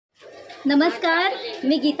नमस्कार,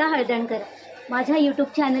 मी गीता हळदणकर. माझ्या यूट्यूब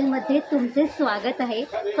चॅनलमध्ये तुमचे स्वागत आहे.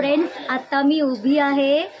 फ्रेंड्स, आता मी उभी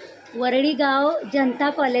आहे वरळी गाव जनता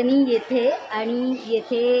कॉलनी येथे आणि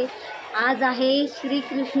येथे आज आहे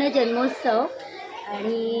श्रीकृष्ण जन्मोत्सव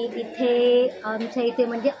आणि इथे आमच्या इथे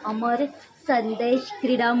म्हणजे अमर संदेश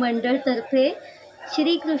क्रीडा मंडळतर्फे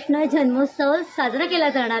श्रीकृष्ण जन्मोत्सव साजरा केला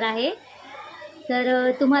जाणार आहे.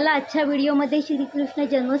 तर तुम्हाला आजच्या व्हिडिओमध्ये श्रीकृष्ण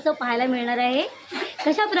जन्मोत्सव पाहायला मिळणार आहे.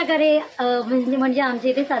 कशा प्रकारे म्हणजे आमच्या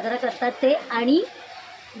इथे साजरा करतात ते, आणि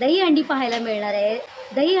दहीहंडी पाहायला मिळणार आहे.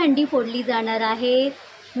 दहीहंडी फोडली जाणार आहे.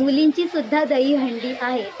 मुलींची सुद्धा दहीहंडी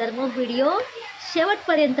आहे. तर मग व्हिडिओ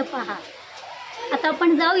शेवटपर्यंत पहा. आता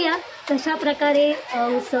आपण जाऊया कशा प्रकारे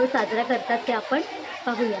उत्सव साजरा करतात ते आपण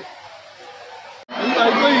पाहूया.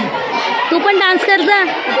 तू पण डान्स कर जा.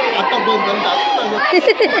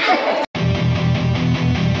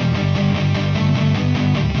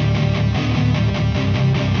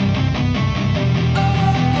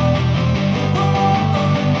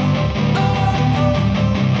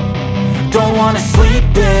 Don't wanna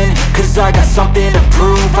sleep in, cause I got something to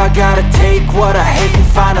prove. I gotta take what I hate and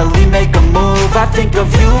finally make a move. I think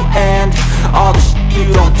of you and all the shit you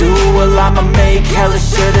don't do. Well, I'ma make hella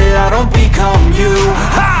sure that I don't become you.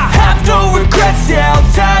 I have no regrets, yeah, I'll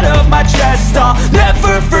tie up my chest. I'll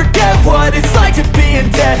never forget what it's like to be in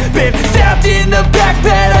debt. Been stabbed in the back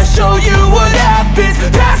bed, I'll show you what happens.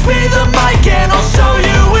 Pass me the mic and I'll show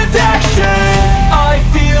you with action. I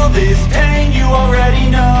feel this pain, you already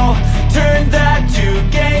know. Turn that to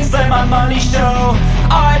gains, let my money show.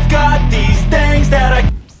 I've got these things that I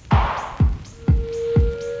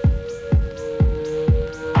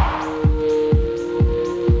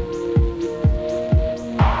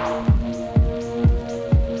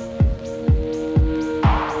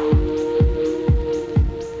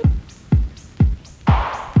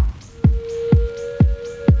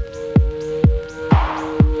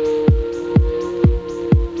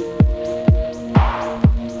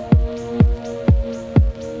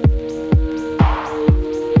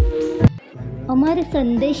अमर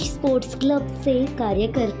संदेश sports क्लबचे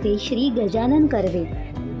कार्यकर्ते श्री गजानन कर्वे,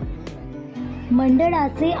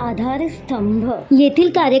 मंडळाचे आधारस्तंभ. येथील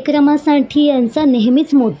कार्यक्रमासाठी यांचा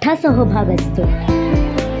नेहमीच मोठा सहभाग असतो.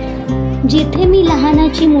 जिथे मी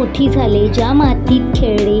लहानाची मोठी झाले, ज्या मातीत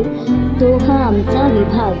खेळले, तो हा आमचा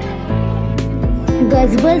विभाग.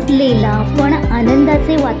 गजबजलेला पण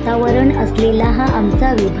आनंदाचे वातावरण असलेला हा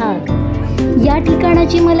आमचा विभाग. या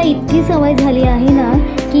ठिकाणाची मला इतकी सवय झाली आहे ना,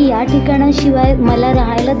 की या ठिकाणाशिवाय मला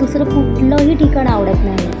राहायला दुसरं कुठलंही ठिकाण आवडत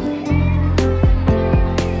नाही.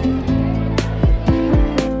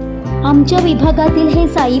 आमच्या विभागातील हे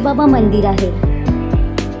साईबाबा मंदिर आहे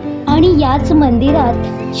आणि याच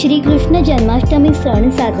मंदिरात श्रीकृष्ण जन्माष्टमी सण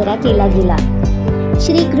साजरा केला गेला.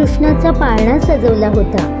 श्रीकृष्णाचा पाळणा सजवला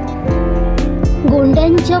होता.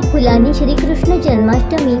 गोंड्यांच्या फुलांनी श्रीकृष्ण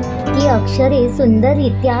जन्माष्टमी ही अक्षरे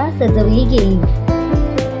सुंदररित्या सजवली गेली.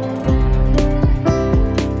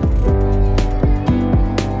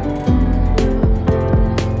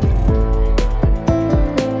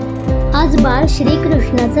 आज बाळ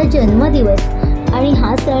श्रीकृष्णाचा जन्मदिवस आणि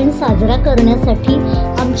हा सण साजरा करण्यासाठी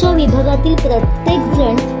आमच्या विभागातील प्रत्येक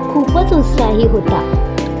जण खूपच उत्साही होता.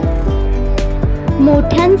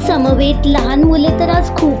 मोठ्यांसमवेत लहान मुले तर आज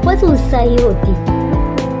खूपच उत्साही होती.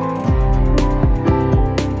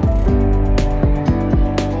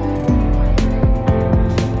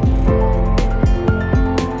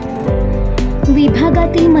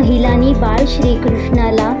 विभागातील महिलांनी बाळ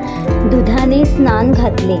श्रीकृष्णाला दुधाने स्नान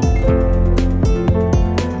घातले.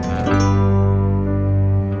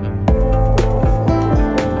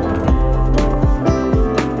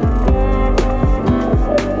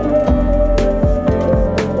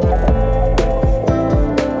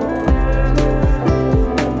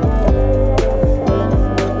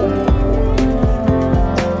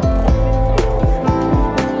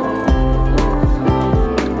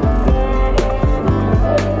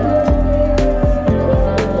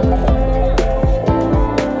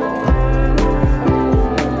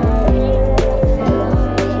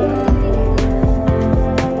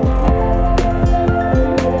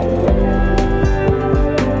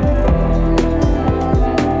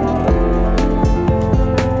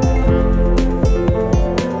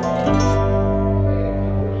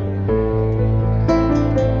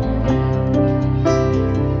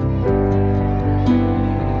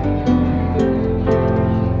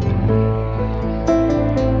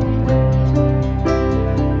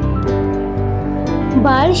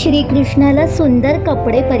 बाळ श्रीकृष्णाला सुंदर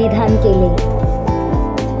कपडे परिधान केले.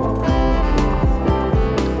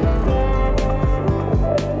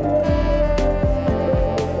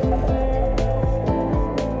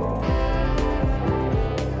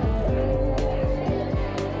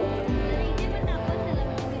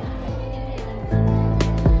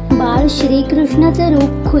 बाळ श्रीकृष्णाचं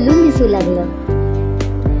रूप खुलून दिसू लागलं.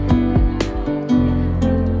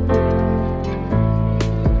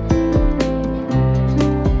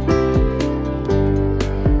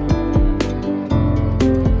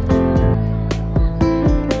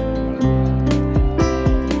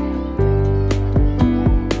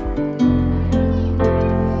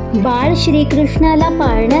 बाळ श्रीकृष्णाला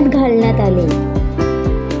पाळण्यात घालण्यात आले.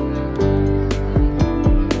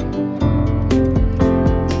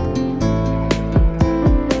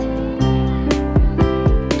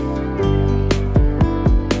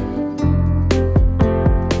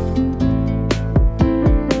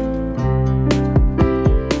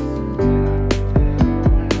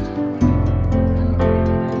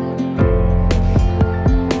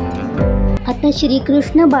 आता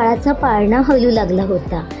श्रीकृष्ण बाळाचा पाळणा हलू लागला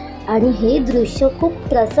होता आणि हे दृश्य खूप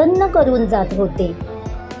प्रसन्न करून जात होते.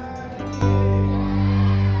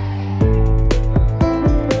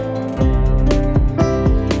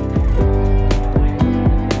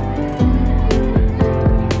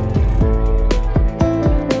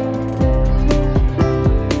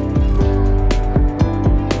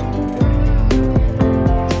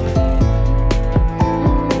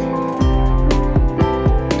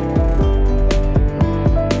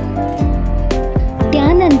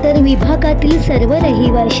 त्यानंतर विभागातील सर्व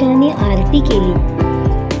रहिवाशांनी आरती केली.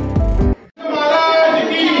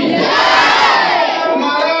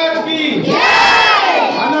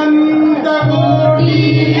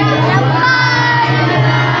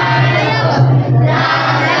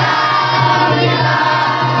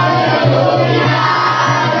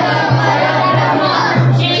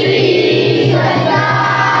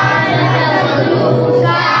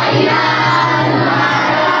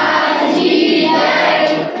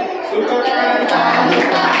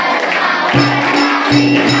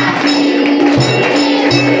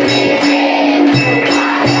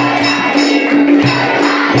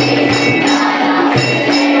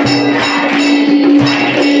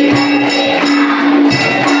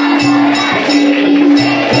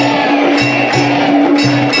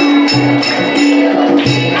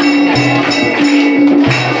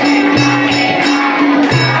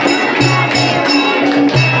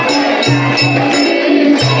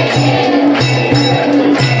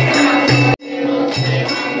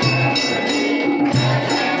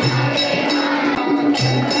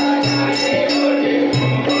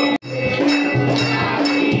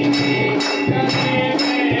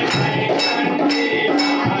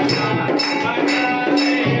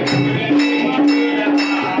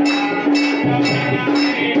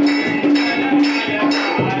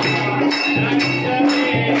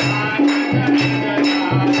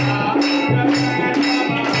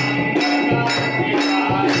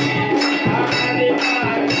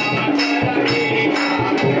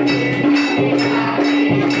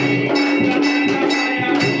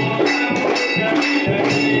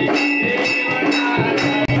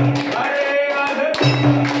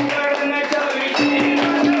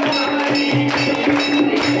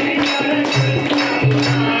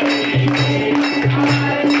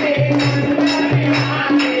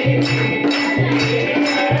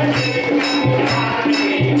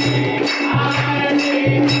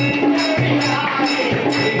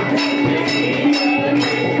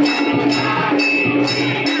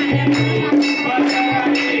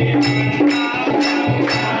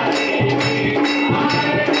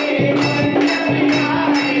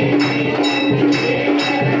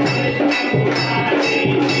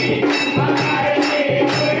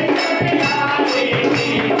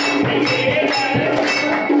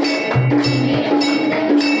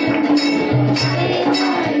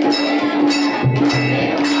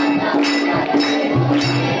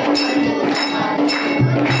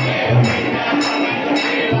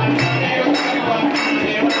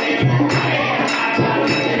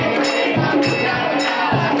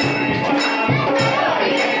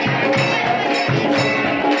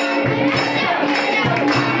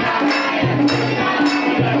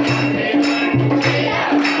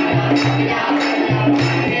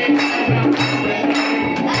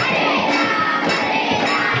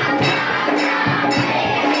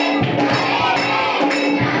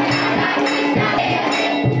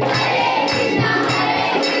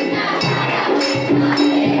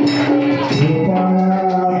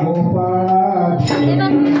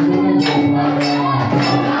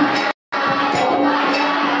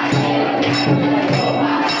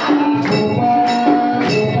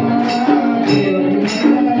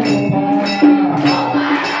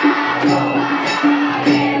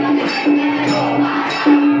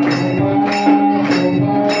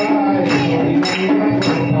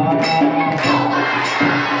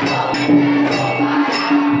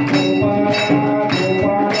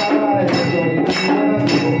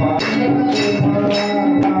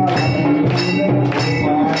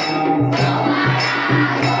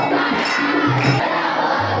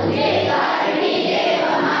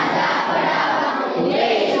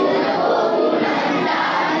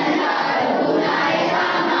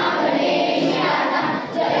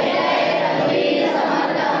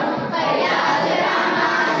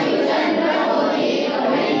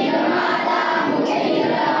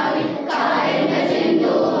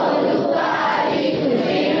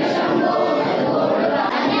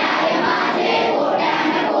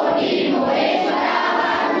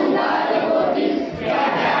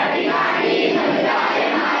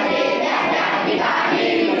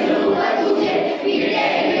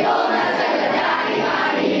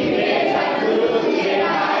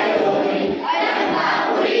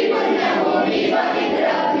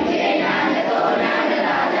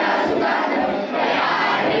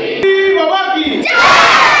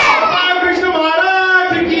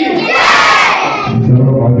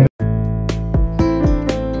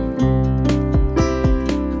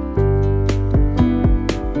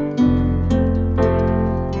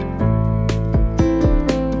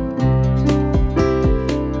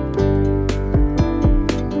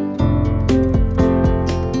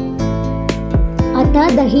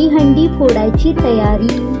 आता दहीहंडी फोडायची तयारी.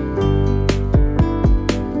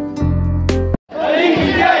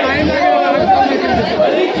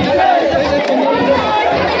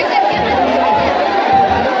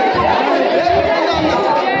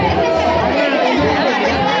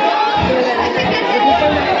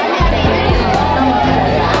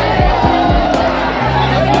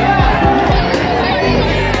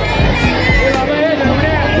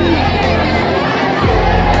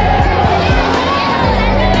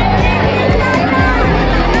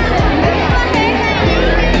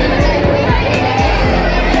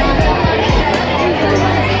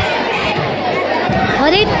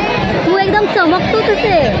 अरे तू एकदम चमकतो,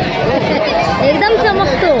 तसे एकदम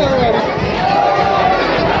चमकतो.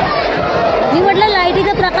 मी म्हटलं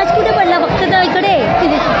लाईटीचा प्रकाश कुठे पडला, फक्त त्या इकडे.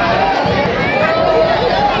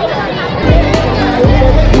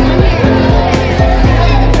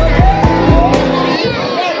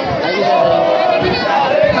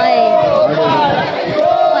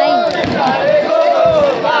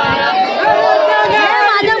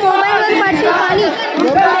 माझ्या मोबाईलवर पाठवू पाणी.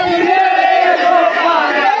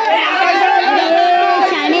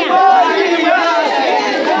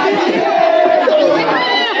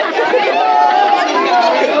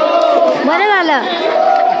 बरं झालं.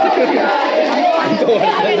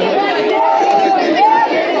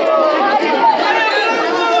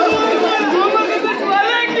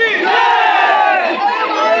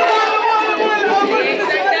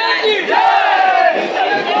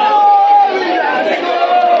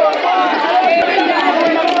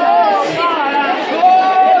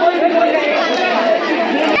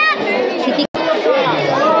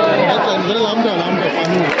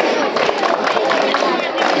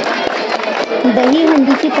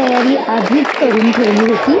 दहीहंडीची तयारी आधीच करून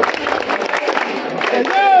ठेवली होती.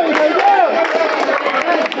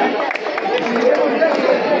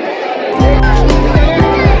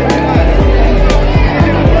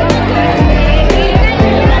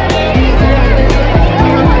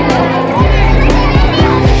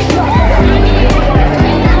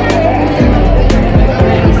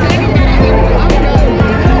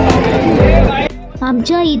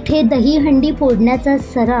 आमच्या इथे दहीहंडी फोडण्याचा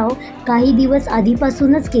सराव काही दिवस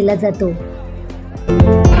आधीपासूनच केला जातो.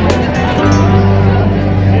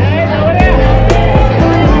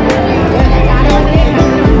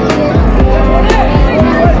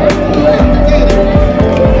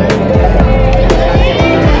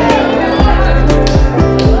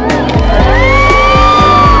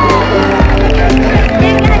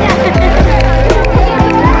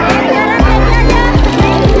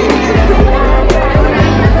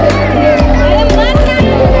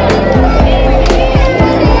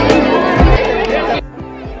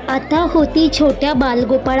 आता होती छोट्या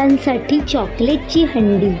बालगोपाळांसाठी चॉकलेटची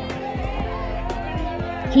हंडी.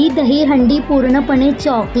 ही दहीहंडी पूर्णपणे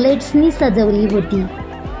चॉकलेट्सनी सजवली होती.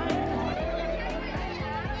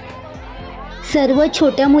 सर्व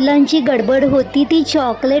छोट्या मुलांची गडबड होती ती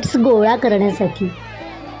चॉकलेट्स गोळा करण्यासाठी.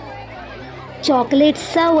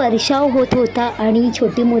 चॉकलेट्सचा वर्षाव होत होता आणि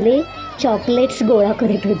छोटी मुले चॉकलेट्स गोळा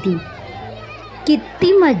करत होती.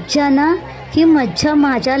 किती मज्जा ना. ही मज्जा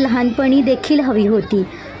माझ्या लहानपणी देखील हवी होती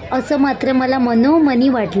असं मात्र मला मनोमनी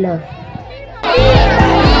वाटलं.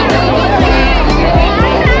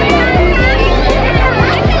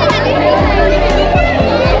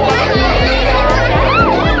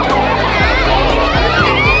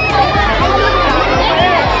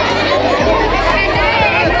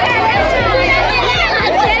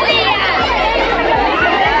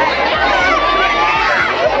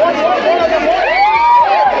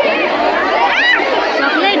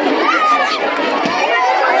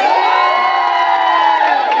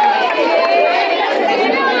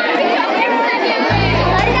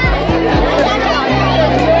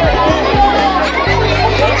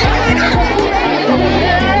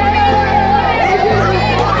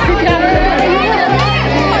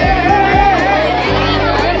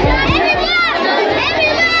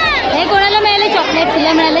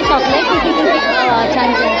 चॉकलेट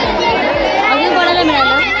छान छान. अजून कोणाला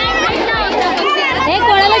मिळालं? हे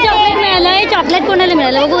कोणाला चॉकलेट मिळालं? हे चॉकलेट कोणाला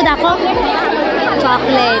मिळालं बघू, दाखव.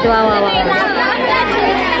 चॉकलेट वा वा वा.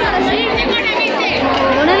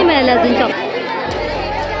 कोणाला मिळालं अजून चॉकलेट?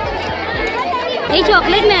 हे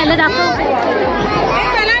चॉकलेट मिळालं, दाखव.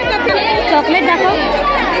 चॉकलेट दाखव.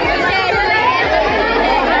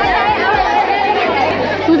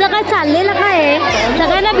 तुझं काय चाललेलं काय आहे?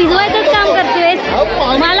 सगळ्यांना भिजवायचंच काम करतोय.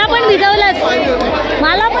 मला पण भिजवलंच,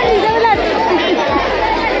 मला पण भिजवलंच.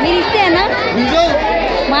 मी दिसते ना,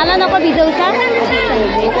 मला नको भिजवता,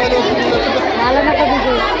 मला नको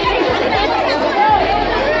भिजवू.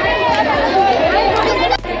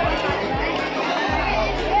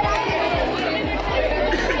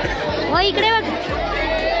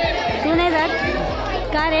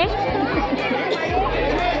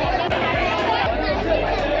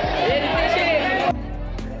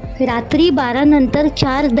 रात्री 12 नंतर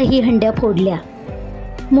 4 दहीहंड्या फोडल्या.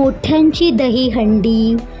 मोठ्यांची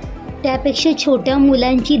दहीहंडी, त्यापेक्षा छोट्या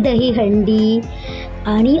मुलांची दहीहंडी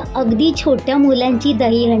आणि अगदी छोट्या मुलांची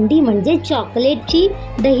दहीहंडी म्हणजे चॉकलेटची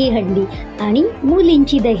दहीहंडी आणि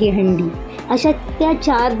मुलींची दहीहंडी, अशा त्या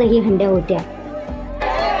 4 दहीहंड्या होत्या.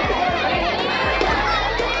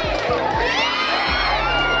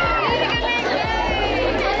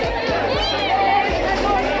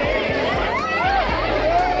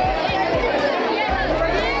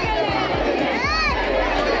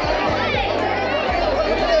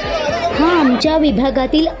 हा आमच्या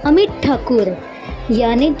विभागातील अमित ठाकूर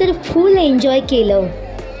याने तर फुल एन्जॉय केलं.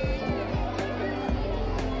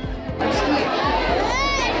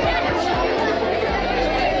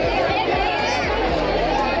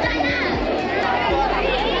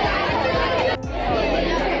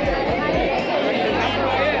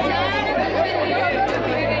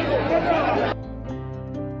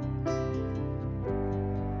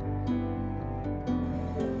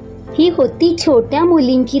 ही होती छोट्या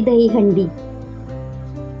मुलींची दहीहंडी.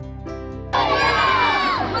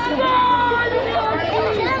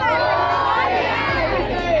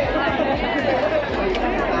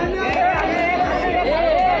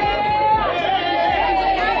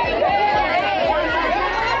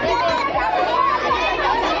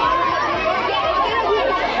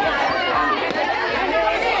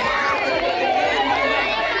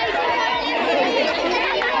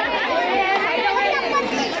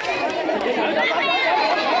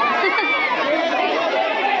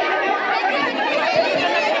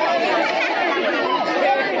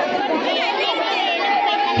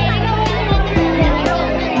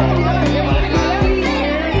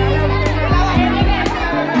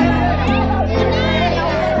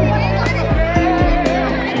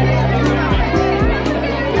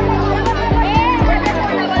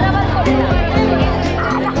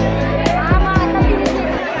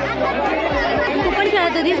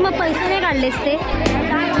 मग पैसे नाही काढलेस ते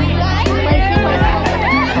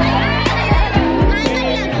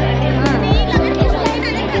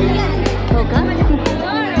हो का?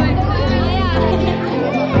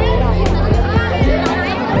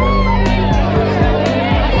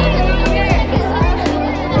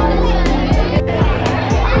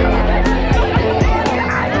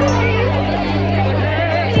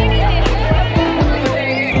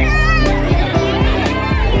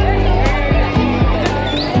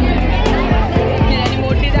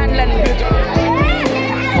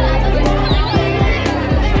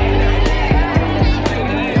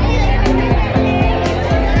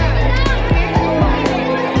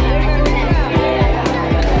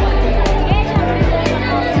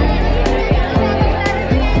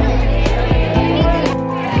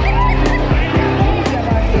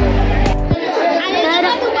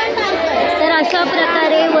 अशा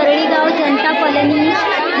प्रकारे वरळी गाव जनता कॉलनी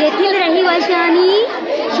येथील रहिवाशांनी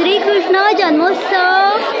श्रीकृष्ण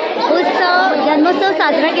जन्मोत्सव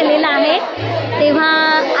साजरा केलेला आहे. तेव्हा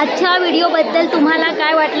आजच्या व्हिडिओबद्दल तुम्हाला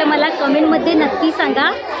काय वाटलं मला कमेंटमध्ये नक्की सांगा.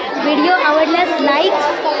 व्हिडिओ आवडल्यास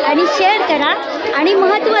लाईक आणि शेअर करा आणि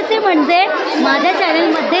महत्त्वाचे म्हणजे माझ्या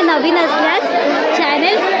चॅनलमध्ये नवीन असल्यास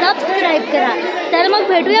चॅनल सबस्क्राईब करा. तर मग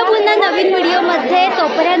भेटूया पुन्हा नवीन व्हिडिओमध्ये.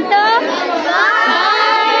 तोपर्यंत